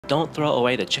Don't throw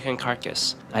away the chicken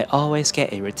carcass. I always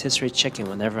get a rotisserie chicken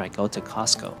whenever I go to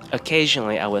Costco.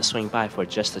 Occasionally I will swing by for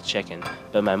just the chicken,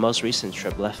 but my most recent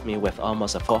trip left me with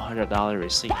almost a $400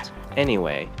 receipt.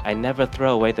 Anyway, I never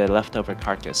throw away the leftover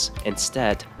carcass.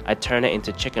 Instead, I turn it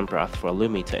into chicken broth for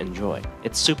Lumi to enjoy.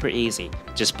 It's super easy.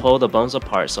 Just pull the bones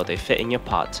apart so they fit in your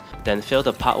pot, then fill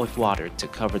the pot with water to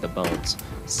cover the bones.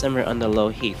 Simmer under low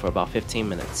heat for about 15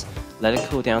 minutes. Let it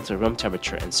cool down to room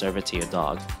temperature and serve it to your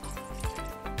dog.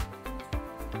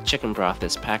 Chicken broth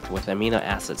is packed with amino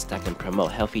acids that can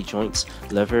promote healthy joints,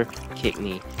 liver,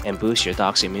 kidney, and boost your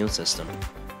dog's immune system.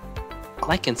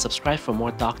 Like and subscribe for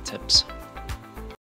more dog tips.